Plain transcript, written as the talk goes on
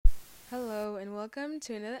welcome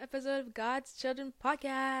to another episode of God's Children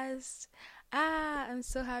Podcast. I'm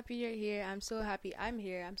so happy you're here. I'm so happy I'm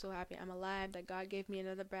here. I'm so happy I'm alive, that God gave me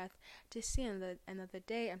another breath to see another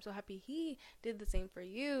day. I'm so happy He did the same for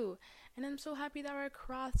you. And I'm so happy that our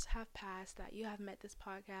cross have passed, that you have met this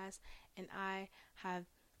podcast, and I have,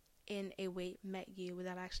 in a way, met you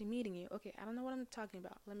without actually meeting you. Okay, I don't know what I'm talking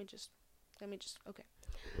about. Let me just, okay.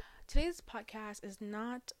 Today's podcast is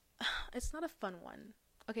not, it's not a fun one.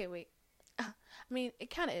 Okay, wait. I mean, it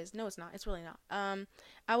kind of is. No, it's not. It's really not.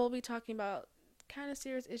 I will be talking about kind of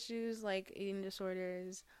serious issues like eating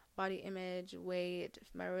disorders, body image, weight,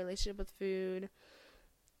 my relationship with food,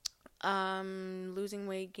 losing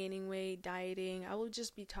weight, gaining weight, dieting. I will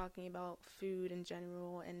just be talking about food in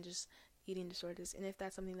general and just eating disorders. And if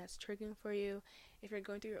that's something that's triggering for you, if you're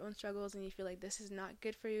going through your own struggles and you feel like this is not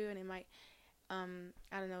good for you and it might,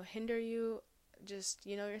 hinder you, just,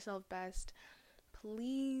 you know yourself best.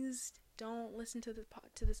 Please don't listen to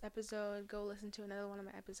this episode. Go listen to another one of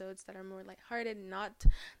my episodes that are more lighthearted, not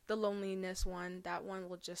the loneliness one. That one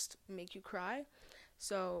will just make you cry.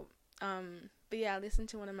 So, but yeah, listen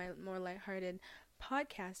to one of my more lighthearted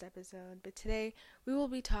podcast episodes. But today we will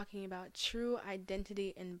be talking about true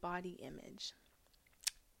identity and body image.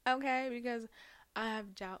 Okay, because I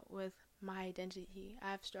have dealt with my identity.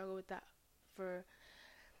 I have struggled with that for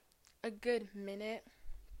a good minute.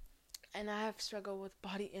 And I have struggled with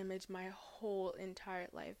body image my whole entire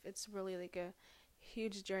life. It's really like a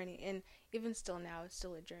huge journey. And even still now, it's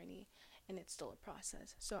still a journey. And it's still a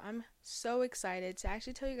process. So I'm so excited to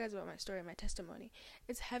actually tell you guys about my story, my testimony.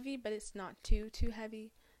 It's heavy, but it's not too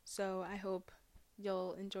heavy. So I hope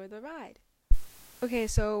you'll enjoy the ride. Okay,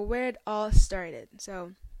 so where it all started.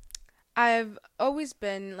 So I've always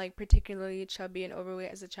been particularly chubby and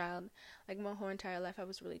overweight as a child. Like my whole entire life I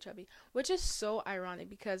was really chubby. Which is so ironic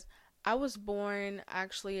because I was born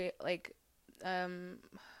actually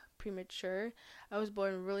premature. I was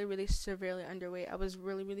born really, really severely underweight. I was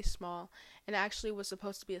really, really small, and it actually was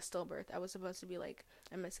supposed to be a stillbirth. I was supposed to be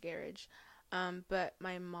a miscarriage. But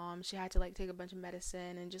my mom, she had to take a bunch of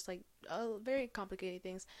medicine and just very complicated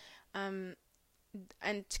things, and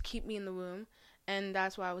to keep me in the womb, and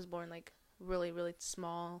that's why I was born really, really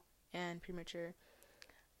small and premature.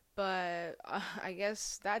 But I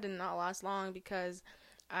guess that did not last long because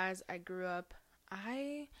as I grew up,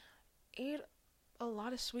 I ate a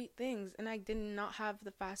lot of sweet things, and I did not have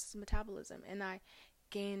the fastest metabolism, and I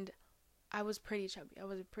was pretty chubby. I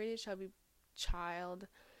was a pretty chubby child.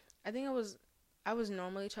 I think I was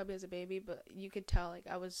normally chubby as a baby, but you could tell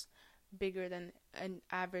I was bigger than an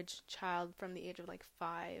average child from the age of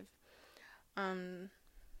 5.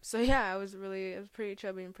 So yeah, I was pretty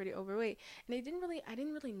chubby and pretty overweight, and I didn't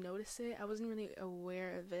really notice it. I wasn't really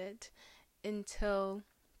aware of it until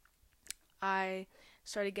I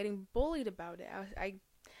started getting bullied about it.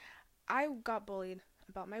 I got bullied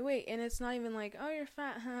about my weight, and it's not even oh, you're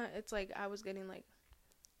fat, huh? It's I was getting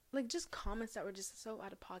just comments that were just so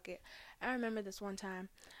out of pocket. I remember this one time,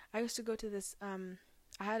 I used to go to this,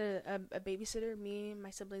 I had a babysitter, me and my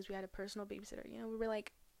siblings, we had a personal babysitter, we were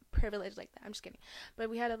privileged like that, I'm just kidding, but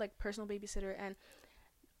we had a personal babysitter, and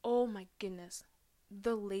oh my goodness,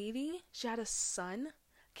 the lady, she had a son,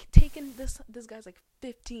 taken this guy's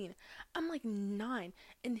 15, I'm 9,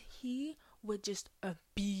 and he would just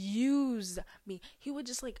abuse me. He would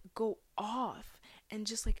just go off and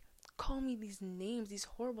just call me these names, these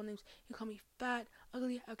horrible names. He'd call me fat,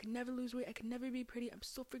 ugly, I could never lose weight, I could never be pretty, I'm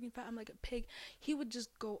so freaking fat, I'm like a pig. He would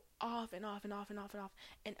just go off and off and off and off and off,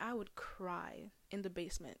 and I would cry in the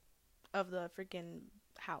basement of the freaking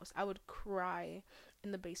house. I would cry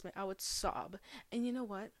in the basement. I would sob. And you know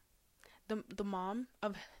what? The mom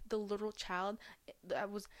of the little child, that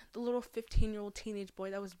was the little 15-year-old teenage boy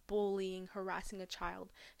that was bullying, harassing a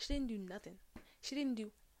child, she didn't do nothing. She didn't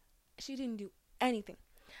do anything.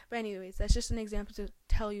 But anyways, that's just an example to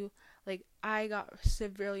tell you, I got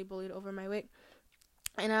severely bullied over my weight,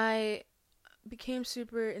 and I became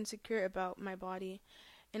super insecure about my body,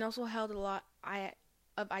 and also held a lot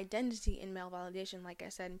of identity in male validation, like I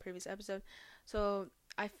said in previous episode. So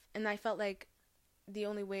I felt like the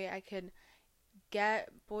only way I could get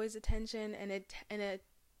boys' attention and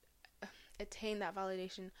attain that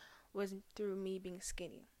validation was through me being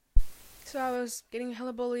skinny. So I was getting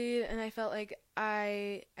hella bullied, and I felt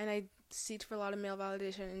I seeked for a lot of male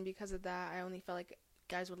validation, and because of that, I only felt like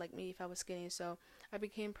guys would like me if I was skinny. So I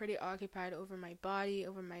became pretty occupied over my body,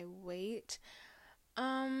 over my weight.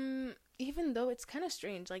 Even though it's kind of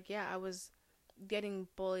strange, I was getting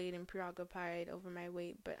bullied and preoccupied over my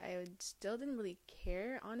weight, but I still didn't really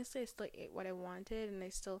care. Honestly, I still ate what I wanted, and I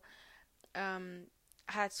still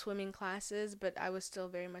had swimming classes, but I was still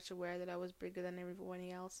very much aware that I was bigger than everyone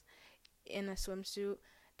else in a swimsuit.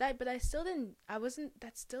 But I still didn't, I wasn't,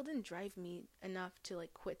 that still didn't drive me enough to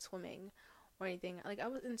like quit swimming or anything. Like I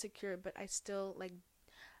was insecure, but I still like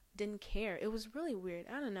didn't care. It was really weird.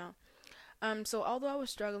 I don't know. So although I was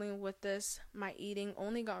struggling with this, my eating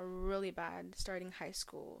only got really bad starting high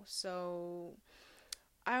school. So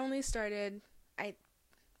I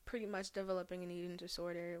pretty much developing an eating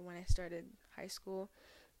disorder when I started high school.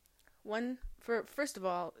 First of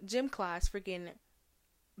all, gym class freaking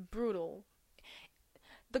brutal.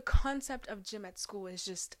 The concept of gym at school is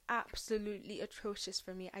just absolutely atrocious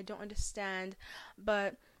for me. I don't understand,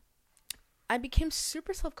 but I became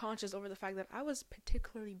super self-conscious over the fact that I was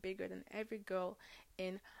particularly bigger than every girl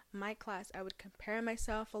in my class. I would compare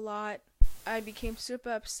myself a lot. I became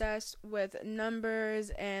super obsessed with numbers,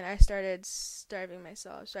 and I started starving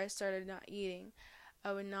myself. So I started not eating.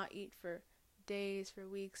 I would not eat for days, for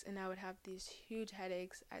weeks, and I would have these huge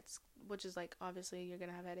headaches, which is like, obviously you're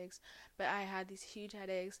gonna have headaches, but I had these huge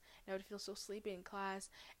headaches, and I would feel so sleepy in class,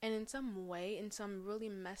 and in some really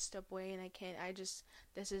messed up way, and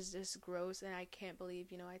this is just gross, and I can't believe,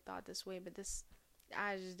 I thought this way, but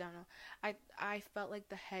I just don't know. I felt like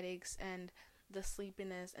the headaches and the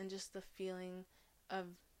sleepiness and just the feeling of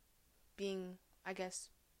being, I guess,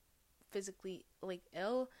 physically like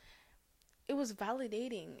ill, it was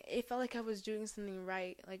validating. It felt like I was doing something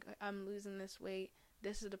right. Like, I'm losing this weight.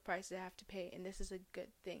 This is the price I have to pay, and this is a good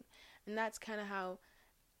thing. And that's kind of how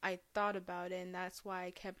I thought about it, and that's why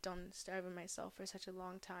I kept on starving myself for such a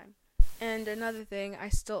long time. And another thing, I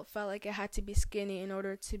still felt like I had to be skinny in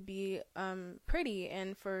order to be pretty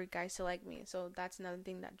and for guys to like me. So that's another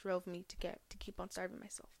thing that drove me to keep on starving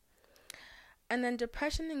myself. And then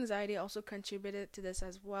depression and anxiety also contributed to this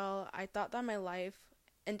as well. I thought that my life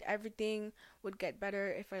and everything would get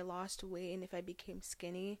better if I lost weight and if I became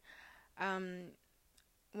skinny.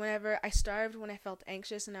 Whenever I starved when I felt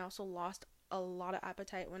anxious, and I also lost a lot of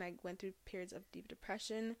appetite when I went through periods of deep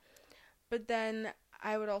depression. But then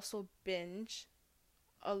I would also binge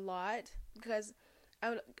a lot, because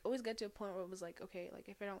I would always get to a point where it was like, okay, like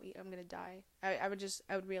if I don't eat, I'm gonna die. I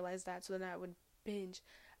would realize that, so then I would binge.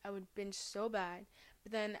 I would binge so bad.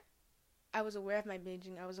 But then I was aware of my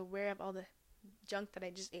binging. I was aware of all the junk that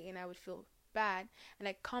I just ate, and I would feel bad, and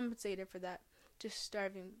I compensated for that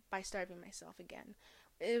by starving myself again.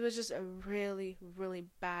 It was just a really, really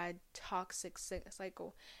bad toxic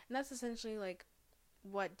cycle, and that's essentially like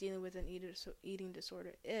what dealing with an eating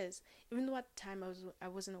disorder is. Even though at the time I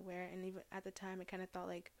wasn't aware, and even at the time I kind of thought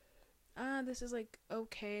like, this is like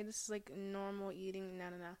okay, this is like normal eating. No.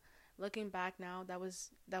 Looking back now, that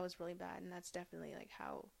was really bad, and that's definitely like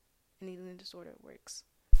how an eating disorder works.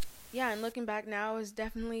 Yeah, and looking back now, I was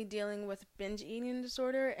definitely dealing with binge eating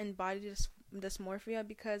disorder and body dysmorphia,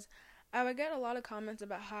 because I would get a lot of comments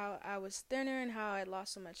about how I was thinner and how I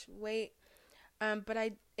lost so much weight.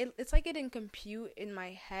 But it's like it didn't compute in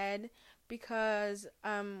my head, because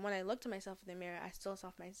when I looked at myself in the mirror, I still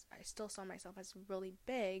saw myself as really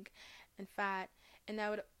big and fat, and I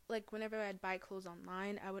would, like, whenever I'd buy clothes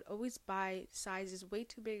online, I would always buy sizes way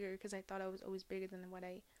too bigger, because I thought I was always bigger than what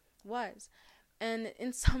I was. And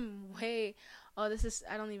in some way, I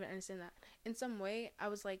don't even understand that. In some way, I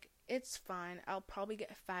was like, it's fine. I'll probably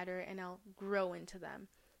get fatter and I'll grow into them.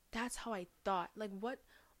 That's how I thought. Like,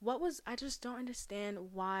 I just don't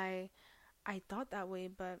understand why I thought that way,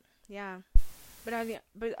 but yeah. But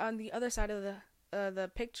on the other side of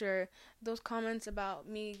the picture, those comments about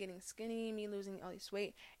me getting skinny, me losing all this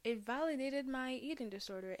weight, it validated my eating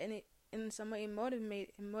disorder, and it in some way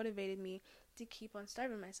motivated me to keep on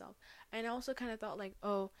starving myself. And I also kind of thought like,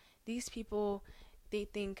 oh, these people, they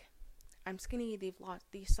think I'm skinny,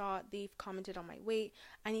 they've commented on my weight,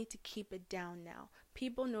 I need to keep it down now.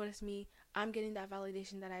 People notice me, I'm getting that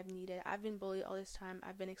validation that I've needed. I've been bullied all this time,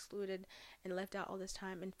 I've been excluded and left out all this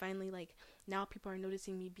time, and finally, like, now people are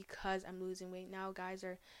noticing me because I'm losing weight. Now guys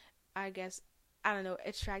are, I guess, I don't know,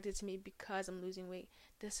 attracted to me because I'm losing weight.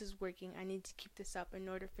 This is working. I need to keep this up in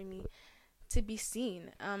order for me to be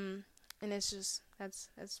seen. And it's just, that's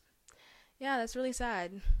really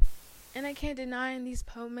sad. And I can't deny, in these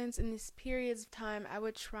moments, in these periods of time, I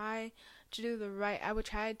would try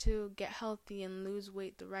to get healthy and lose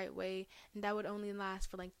weight the right way, and that would only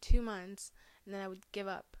last for like 2 months, and then I would give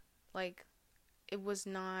up. Like, it's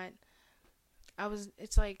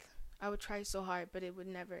like, I would try so hard, but it would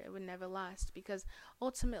never last, because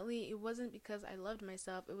ultimately, it wasn't because I loved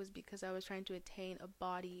myself, it was because I was trying to attain a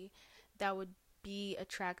body that would be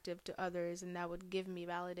attractive to others, and that would give me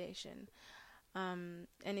validation. And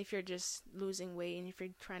if you're just losing weight, and if you're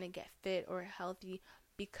trying to get fit or healthy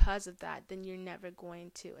because of that, then you're never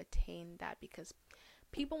going to attain that, because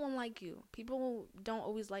people won't like you. People don't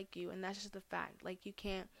always like you, and that's just the fact. Like, you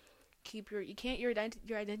can't your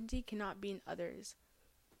identity cannot be in others.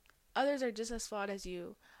 Others are just as flawed as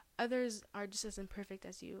you. Others are just as imperfect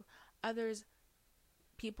as you. Others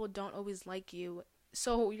People don't always like you.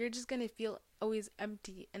 So you're just going to feel always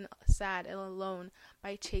empty and sad and alone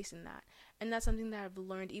by chasing that. And that's something that I've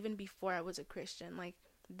learned even before I was a Christian. Like,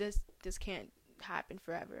 this can't happen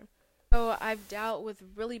forever. So I've dealt with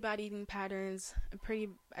really bad eating patterns,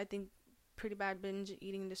 I think pretty bad binge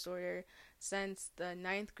eating disorder since the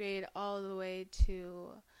ninth grade all the way to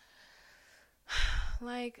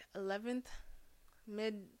like 11th,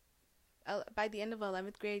 mid by the end of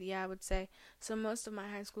 11th grade, yeah, I would say. So most of my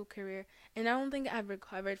high school career, and I don't think I've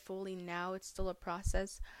recovered fully now. It's still a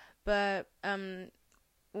process. But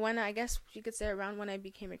when, I guess you could say, around when I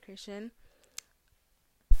became a Christian.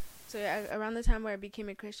 So yeah, around the time where I became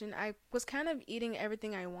a Christian, I was kind of eating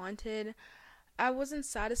everything I wanted. I wasn't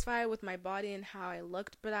satisfied with my body and how I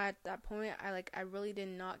looked, but at that point, I really did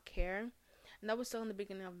not care. And that was still in the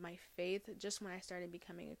beginning of my faith, just when I started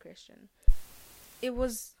becoming a Christian. It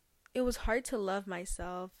was hard to love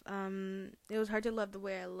myself. It was hard to love the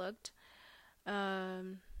way I looked.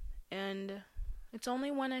 And it's only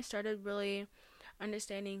when I started really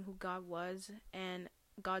understanding who God was and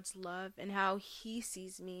God's love and how He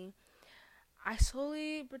sees me, I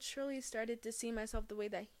slowly but surely started to see myself the way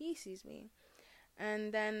that He sees me.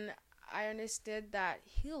 And then I understood that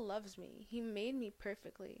He loves me. He made me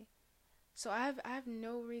perfectly. So I have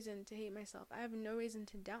no reason to hate myself. I have no reason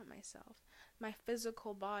to doubt myself. My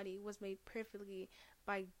physical body was made perfectly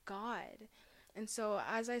by God. And so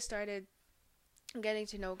as I started getting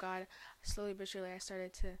to know God, slowly but surely I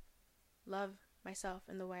started to love myself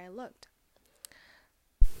in the way I looked.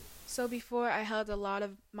 So before, I held a lot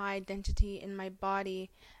of my identity in my body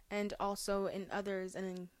and also in others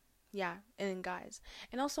and in guys.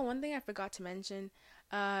 And also, one thing I forgot to mention,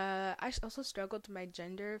 I also struggled with my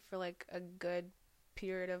gender for like a good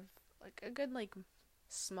period of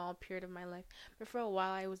small period of my life. But for a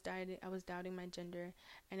while, I was doubting my gender,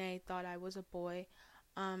 and I thought I was a boy.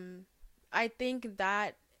 I think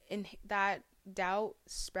that that doubt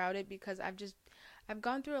sprouted because I've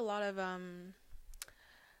gone through a lot of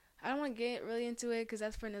I don't want to get really into it because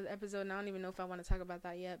that's for another episode, and I don't even know if I want to talk about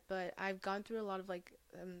that yet. But I've gone through a lot of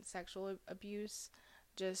sexual abuse.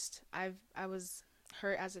 I was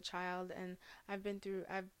hurt as a child, and I've been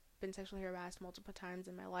sexually harassed multiple times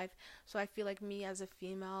in my life. So I feel like me as a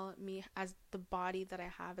female, me as the body that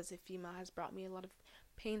I have as a female, has brought me a lot of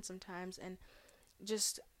pain sometimes, and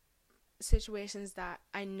just situations that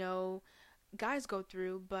I know guys go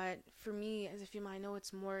through. But for me as a female, I know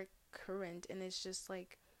it's more current, and it's just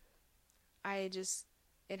like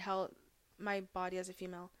it held, my body as a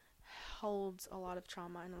female holds a lot of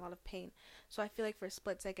trauma and a lot of pain. So I feel like for a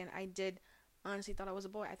split second, I did honestly thought I was a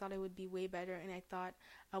boy. I thought it would be way better, and I thought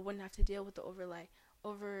I wouldn't have to deal with the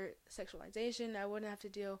over sexualization. I wouldn't have to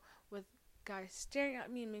deal with guys staring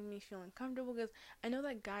at me and making me feel uncomfortable, because I know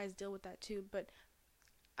that guys deal with that too. But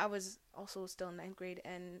I was also still in ninth grade,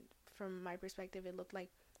 and from my perspective, it looked like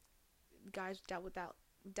guys dealt with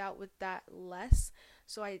that less.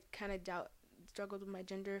 So I kind of struggled with my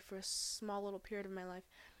gender for a small little period of my life.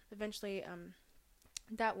 Eventually,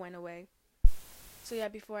 that went away. So yeah,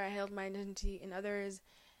 before, I held my identity in others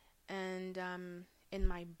and in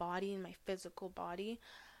my body, in my physical body.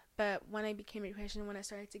 But when I became a Christian, when I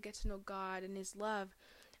started to get to know God and His love,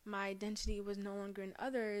 my identity was no longer in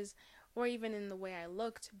others or even in the way I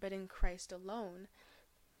looked, but in Christ alone.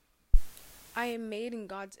 I am made in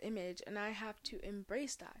God's image, and I have to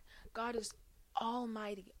embrace that. God is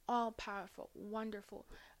almighty, all-powerful, wonderful.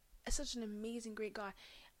 Such an amazing, great God.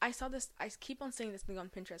 I keep on saying this thing on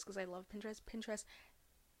Pinterest because I love Pinterest. Pinterest,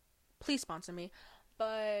 please sponsor me.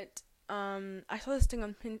 But I saw this thing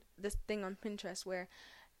on Pinterest where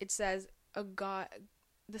it says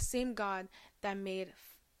the same God that made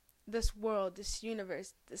this world, this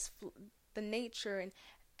universe, the nature, and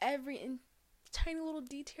every tiny little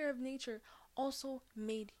detail of nature also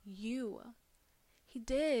made you. He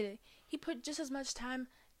did. He put just as much time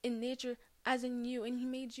in nature as in you, and He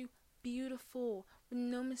made you beautiful, with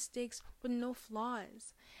no mistakes, with no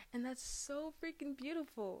flaws. And that's so freaking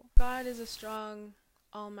beautiful. God is a strong,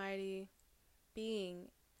 almighty being,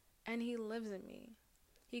 and He lives in me.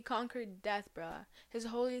 He conquered death, bruh. His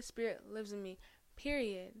Holy Spirit lives in me,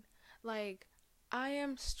 period. Like, I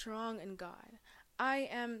am strong in God. I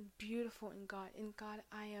am beautiful in God. In God,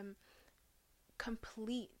 I am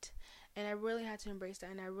complete. And I really had to embrace that,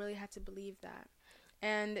 and I really had to believe that.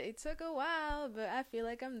 And it took a while, but I feel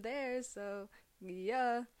like I'm there. So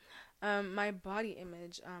Yeah. My body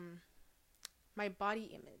image. My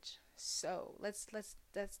body image. So let's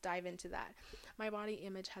dive into that. My body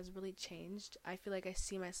image has really changed. I feel like I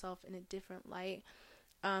see myself in a different light.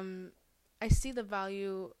 Um, I see the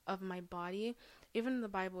value of my body. Even in the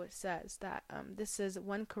Bible, it says that this is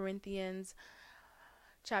 1 Corinthians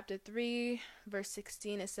chapter 3, verse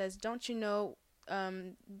 16. It says, "Don't you know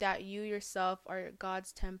that you yourself are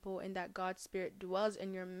God's temple and that God's Spirit dwells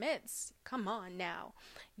in your midst?" Come on now.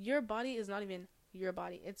 Your body is not even your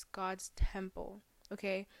body, it's God's temple.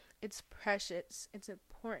 Okay? It's precious, it's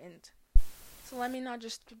important. So let me not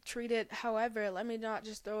just treat it however, let me not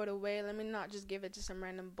just throw it away, let me not just give it to some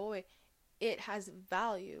random boy. It has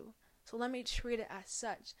value. So let me treat it as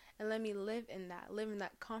such and let me live in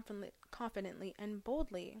that confidently and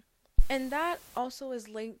boldly. And that also is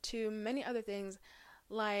linked to many other things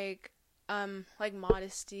like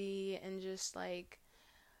modesty and just like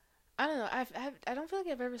I don't know. I don't feel like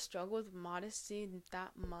I've ever struggled with modesty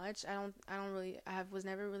that much. I don't really I was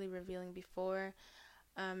never really revealing before.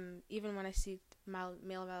 Even when I see male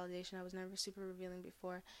validation, I was never super revealing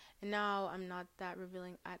before, and now I'm not that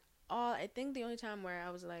revealing at all. I think the only time where I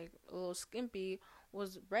was like a little skimpy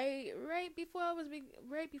was right before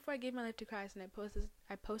I gave my life to Christ, and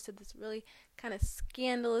I posted this really kind of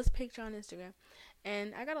scandalous picture on Instagram,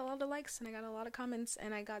 and I got a lot of likes and I got a lot of comments,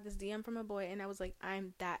 and I got this DM from a boy, and I was like,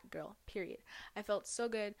 I'm that girl. Period. I felt so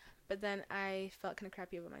good, but then I felt kind of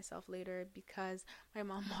crappy about myself later because my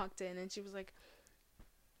mom walked in and she was like,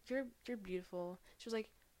 you're beautiful. She was like,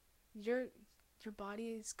 your your body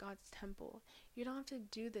is God's temple. You don't have to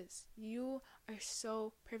do this. You are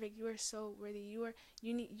so perfect. You are so worthy.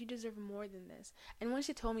 You deserve more than this. And when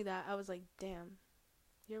she told me that, I was like, damn,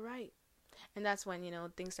 you're right. And that's when,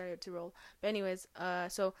 things started to roll. But anyways,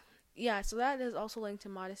 so yeah, so that is also linked to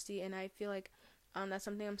modesty, and I feel like that's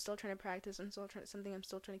something I'm still trying to practice and something I'm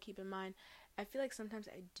still trying to keep in mind. I feel like sometimes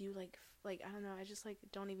I do like I don't know, I just like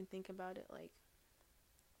don't even think about it like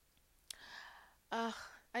uh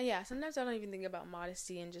yeah, sometimes I don't even think about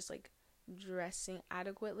modesty and just like dressing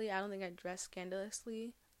adequately. I don't think I dress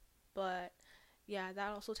scandalously, but yeah,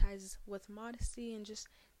 that also ties with modesty and just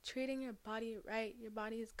treating your body right. Your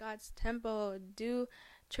body is God's temple. Do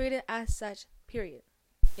treat it as such, period.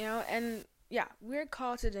 And yeah, we're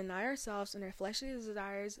called to deny ourselves and our fleshly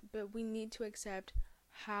desires, but we need to accept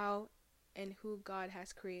how and who God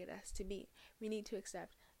has created us to be. We need to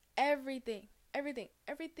accept everything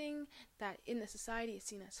that in the society is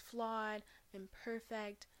seen as flawed,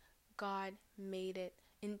 imperfect. God made it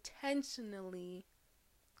intentionally,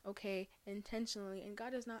 okay? Intentionally, and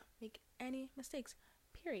God does not make any mistakes,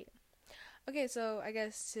 period. Okay, so I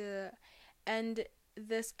guess to end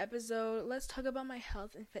this episode, let's talk about my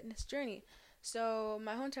health and fitness journey. So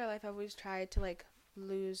my whole entire life, I've always tried to like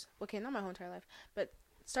lose, okay, not my whole entire life, but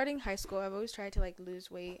starting high school, I've always tried to like lose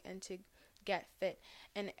weight and to get fit.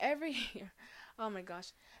 And every year, oh my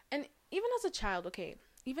gosh. And even as a child,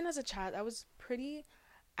 I was pretty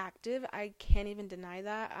active. I can't even deny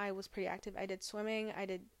that. I was pretty active. I did swimming, I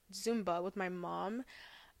did Zumba with my mom.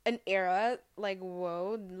 An era, like,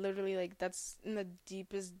 whoa, literally, like, that's in the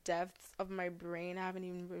deepest depths of my brain. I haven't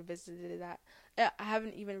even revisited that.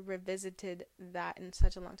 In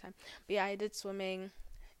such a long time. But yeah, I did swimming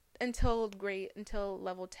until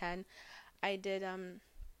level 10. I did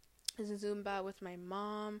Zumba with my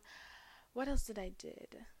mom. What else did I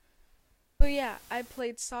did? Oh yeah, I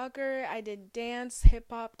played soccer, I did dance, hip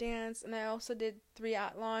hop dance, and I also did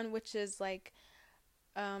triathlon, which is like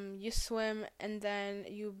you swim and then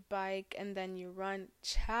you bike and then you run.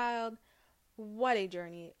 Child, what a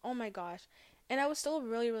journey. Oh my gosh. And I was still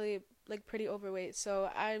really, really like pretty overweight. So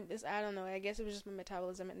I don't know. I guess it was just my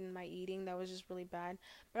metabolism and my eating that was just really bad.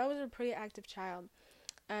 But I was a pretty active child.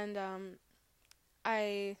 And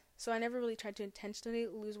I never really tried to intentionally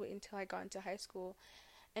lose weight until I got into high school.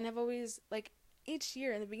 And I've always like each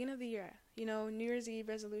year in the beginning of the year, New Year's Eve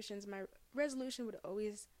resolutions, my resolution would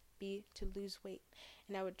always be to lose weight.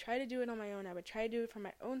 And I would try to do it on my own. I would try to do it for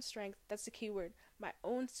my own strength. That's the key word. My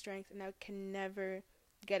own strength, and I can never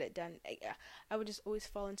get it done. I would just always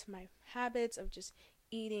fall into my habits of just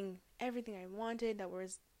eating everything I wanted that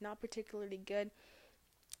was not particularly good.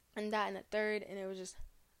 And that and the third, and it was just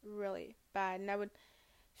really bad. And I would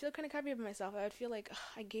feel kind of crappy about myself. I would feel like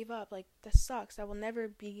I gave up. Like, this sucks. I will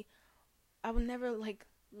never like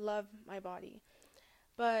love my body.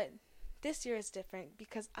 But this year is different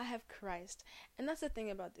because I have Christ. And that's the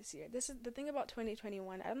thing about this year. This is the thing about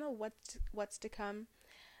 2021. I don't know what's to come.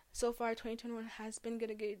 So far 2021 has been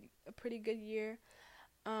a pretty good year.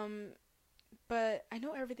 but I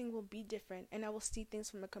know everything will be different, and I will see things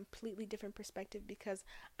from a completely different perspective because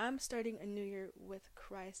I'm starting a new year with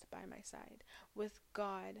Christ by my side, with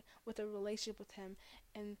God, with a relationship with Him,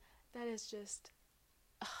 and that is just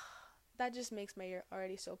that just makes my year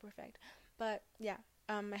already so perfect. But yeah,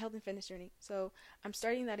 my health and fitness journey. So I'm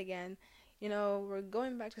starting that again. We're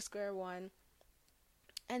going back to square one,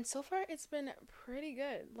 and so far it's been pretty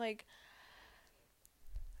good. Like,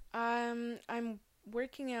 I'm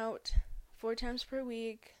working out 4 times per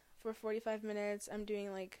week for 45 minutes. I'm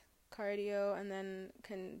doing like cardio and then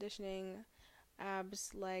conditioning,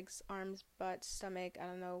 abs, legs, arms, butt, stomach, I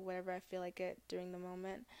don't know, whatever I feel like it during the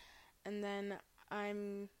moment. And then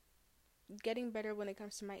I'm getting better when it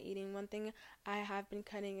comes to my eating. One thing I have been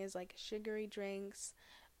cutting is like sugary drinks,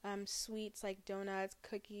 sweets like donuts,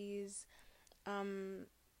 cookies,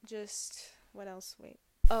 just what else? Wait.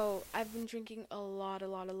 Oh, I've been drinking a lot of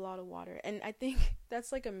water. And I think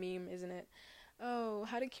that's like a meme, isn't it? Oh,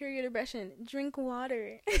 how to cure your depression? Drink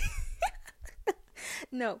water.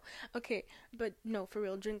 No. Okay, but no, for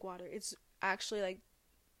real, drink water. It's actually like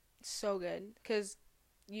so good cuz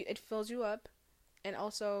it fills you up, and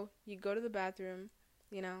also you go to the bathroom,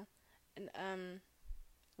 you know, and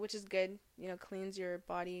which is good, cleans your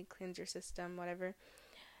body, cleans your system, whatever.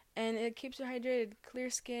 And it keeps you hydrated, clear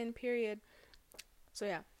skin, period. So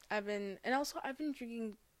yeah, I've been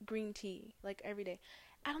drinking green tea like every day.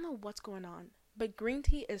 I don't know what's going on, but green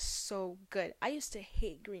tea is so good. I used to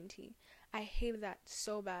hate green tea. I hated that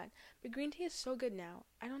so bad. But green tea is so good now.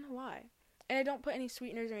 I don't know why. And I don't put any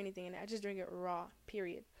sweeteners or anything in it. I just drink it raw,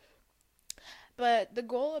 period. But the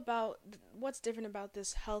goal about what's different about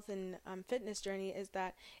this health and fitness journey is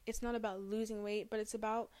that it's not about losing weight, but it's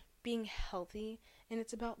about being healthy, and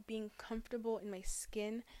it's about being comfortable in my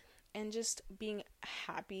skin and just being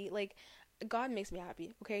happy. Like, God makes me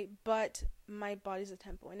happy, okay? But my body's a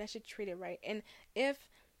temple and I should treat it right. And if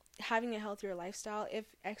having a healthier lifestyle, if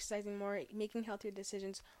exercising more, making healthier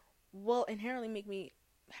decisions will inherently make me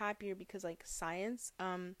happier because like science,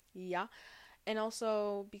 yeah, and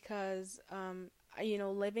also because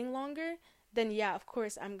living longer, then yeah, of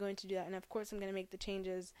course I'm going to do that, and of course I'm going to make the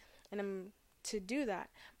changes, and I'm to do that.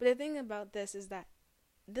 But the thing about this is that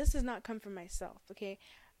this does not come from myself, okay?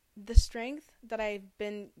 The strength that I've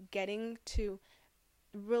been getting to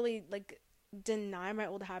really like deny my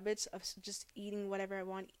old habits of just eating whatever I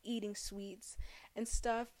want, eating sweets and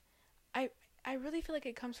stuff, I I really feel like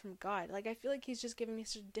it comes from God. Like, I feel like He's just giving me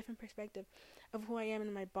such a different perspective of who I am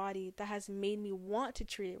in my body that has made me want to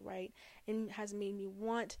treat it right, and has made me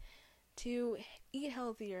want to eat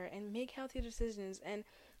healthier and make healthier decisions. And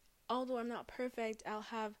although I'm not perfect, I'll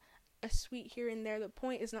have a sweet here and there. The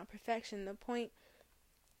point is not perfection. The point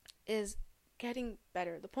is getting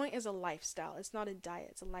better. The point is a lifestyle. It's not a diet,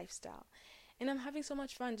 it's a lifestyle. And I'm having so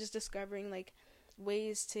much fun just discovering like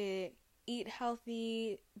ways to eat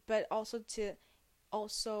healthy, but also to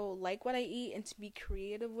also like what I eat and to be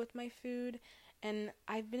creative with my food. And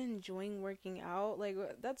I've been enjoying working out. Like,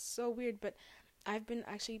 that's so weird, but I've been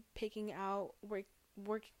actually picking out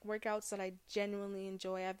workouts that I genuinely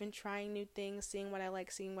enjoy. I've been trying new things, seeing what I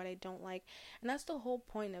like, seeing what I don't like. And that's the whole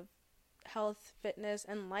point of health, fitness,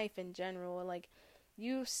 and life in general. Like,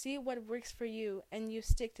 you see what works for you and you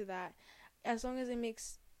stick to that. As long as it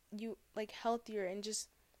makes you like healthier and just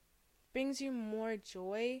brings you more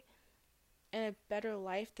joy and a better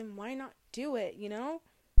life, then why not do it, you know?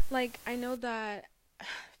 Like, I know that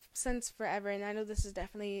since forever, and I know this is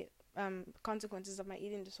definitely consequences of my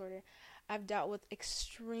eating disorder, I've dealt with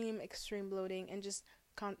extreme bloating and just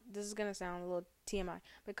this is gonna sound a little TMI,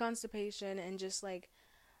 but constipation and just like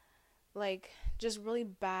just really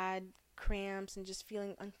bad cramps and just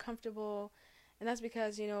feeling uncomfortable. And that's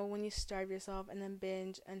because, when you starve yourself and then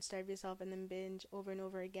binge and starve yourself and then binge over and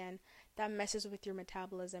over again, that messes with your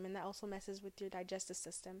metabolism, and that also messes with your digestive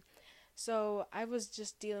system. So I was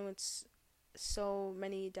just dealing with so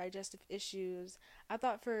many digestive issues. I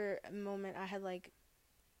thought for a moment I had like,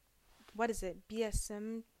 what is it?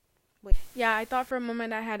 BSM? Wait. Yeah, I thought for a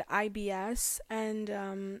moment I had IBS,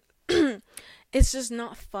 and it's just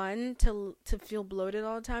not fun to feel bloated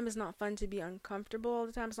all the time. It's not fun to be uncomfortable all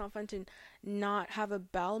the time. It's not fun to not have a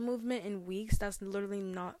bowel movement in weeks. That's literally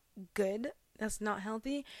not good. That's not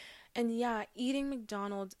healthy. And yeah, eating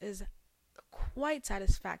McDonald's is quite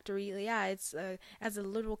satisfactory. Yeah, it's as a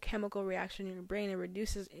literal chemical reaction in your brain. It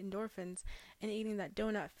reduces endorphins, and eating that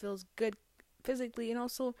donut feels good physically and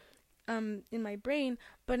also in my brain,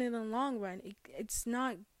 but in the long run, it's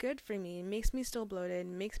not good for me. It makes me still bloated, it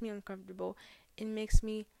makes me uncomfortable, it makes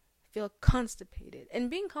me feel constipated. And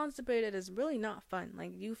being constipated is really not fun.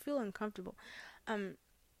 Like, you feel uncomfortable.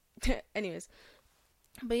 Anyways,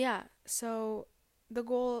 But yeah, so the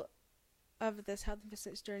goal of this health and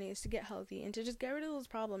fitness journey is to get healthy and to just get rid of those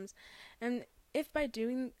problems. And if by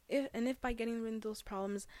getting rid of those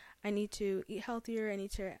problems I need to eat healthier, I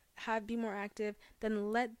need to be more active,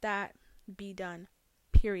 then let that be done.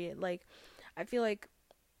 Period. Like I feel like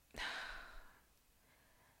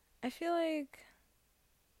I feel like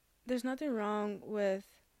there's nothing wrong with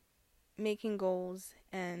making goals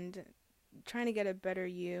and trying to get a better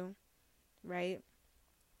you, right?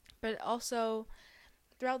 But also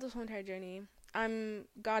throughout this whole entire journey,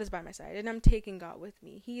 God is by my side and I'm taking God with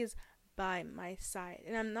me. He is by my side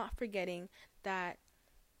and I'm not forgetting that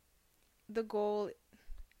the goal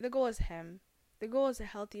the goal is him. The goal is a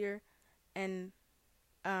healthier and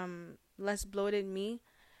less bloated me,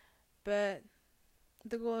 but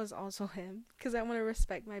the goal is also him because I want to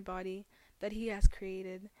respect my body that he has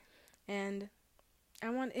created, and I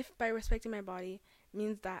want, if by respecting my body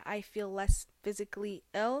means that I feel less physically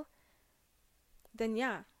ill, then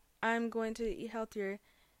yeah, I'm going to eat healthier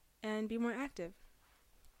and be more active.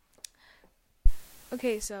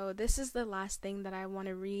 Okay, so this is the last thing that I want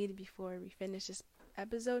to read before we finish this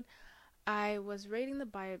episode. I was reading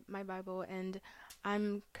my Bible, and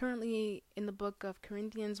I'm currently in the book of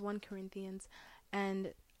Corinthians, 1 Corinthians,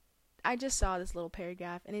 and I just saw this little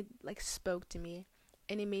paragraph, and it like spoke to me,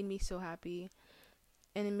 and it made me so happy,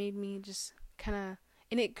 and it made me just kind of,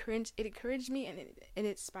 and it encouraged me, and it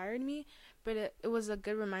inspired me, but it was a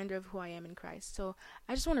good reminder of who I am in Christ. So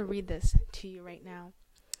I just want to read this to you right now.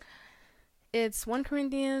 It's 1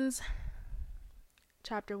 Corinthians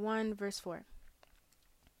chapter 1 verse 4.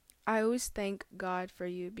 I always thank God for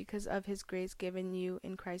you because of his grace given you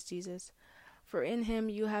in Christ Jesus. For in him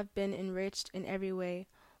you have been enriched in every way,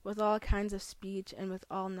 with all kinds of speech and with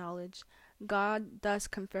all knowledge, God thus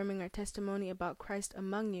confirming our testimony about Christ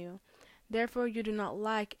among you. Therefore you do not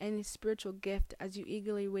lack any spiritual gift as you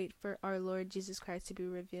eagerly wait for our Lord Jesus Christ to be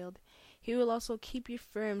revealed. He will also keep you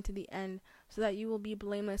firm to the end, so that you will be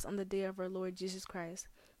blameless on the day of our Lord Jesus Christ.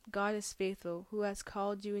 God is faithful, who has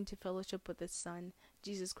called you into fellowship with his Son,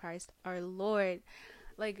 Jesus Christ, our Lord.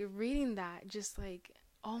 Like reading that, just like,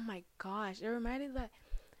 oh my gosh, it reminded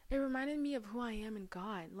me of who I am in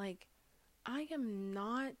God. Like I am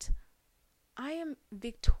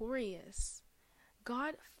victorious.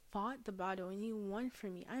 God fought the battle and he won for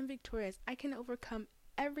me. I'm victorious. I can overcome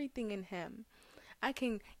everything in him. I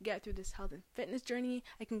can get through this health and fitness journey.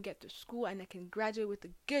 I can get through school and I can graduate with a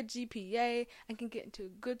good GPA. I can get into a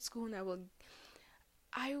good school and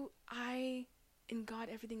I in God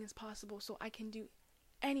everything is possible, so I can do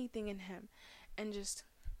anything in him. And just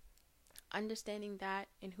understanding that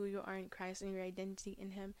and who you are in Christ and your identity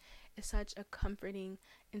in him is such a comforting,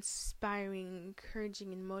 inspiring,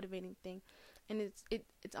 encouraging and motivating thing. And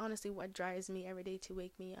it's honestly what drives me every day to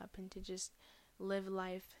wake me up and to just live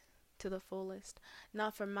life to the fullest,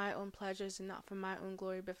 not for my own pleasures and not for my own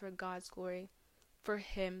glory, but for God's glory, for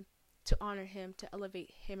him, to honor him, to elevate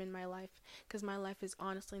him in my life, because my life is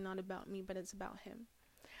honestly not about me, but it's about him.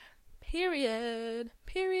 Period.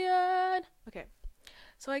 Okay,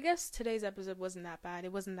 so I guess today's episode wasn't that bad.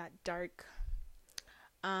 It wasn't that dark.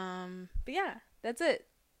 But yeah, that's it.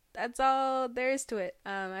 That's all there is to it.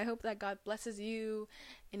 I hope that God blesses you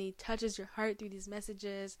and he touches your heart through these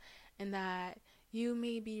messages, and that you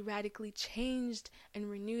may be radically changed and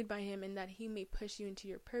renewed by him, and that he may push you into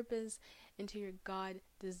your purpose, into your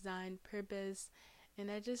God-designed purpose.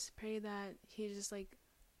 And I just pray that he just like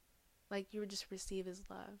you would just receive his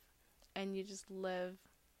love and you just live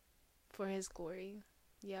for his glory.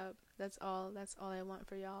 Yep, that's all I want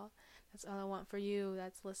for y'all. That's all I want for you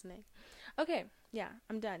that's listening. Okay, yeah,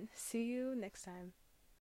 I'm done. See you next time.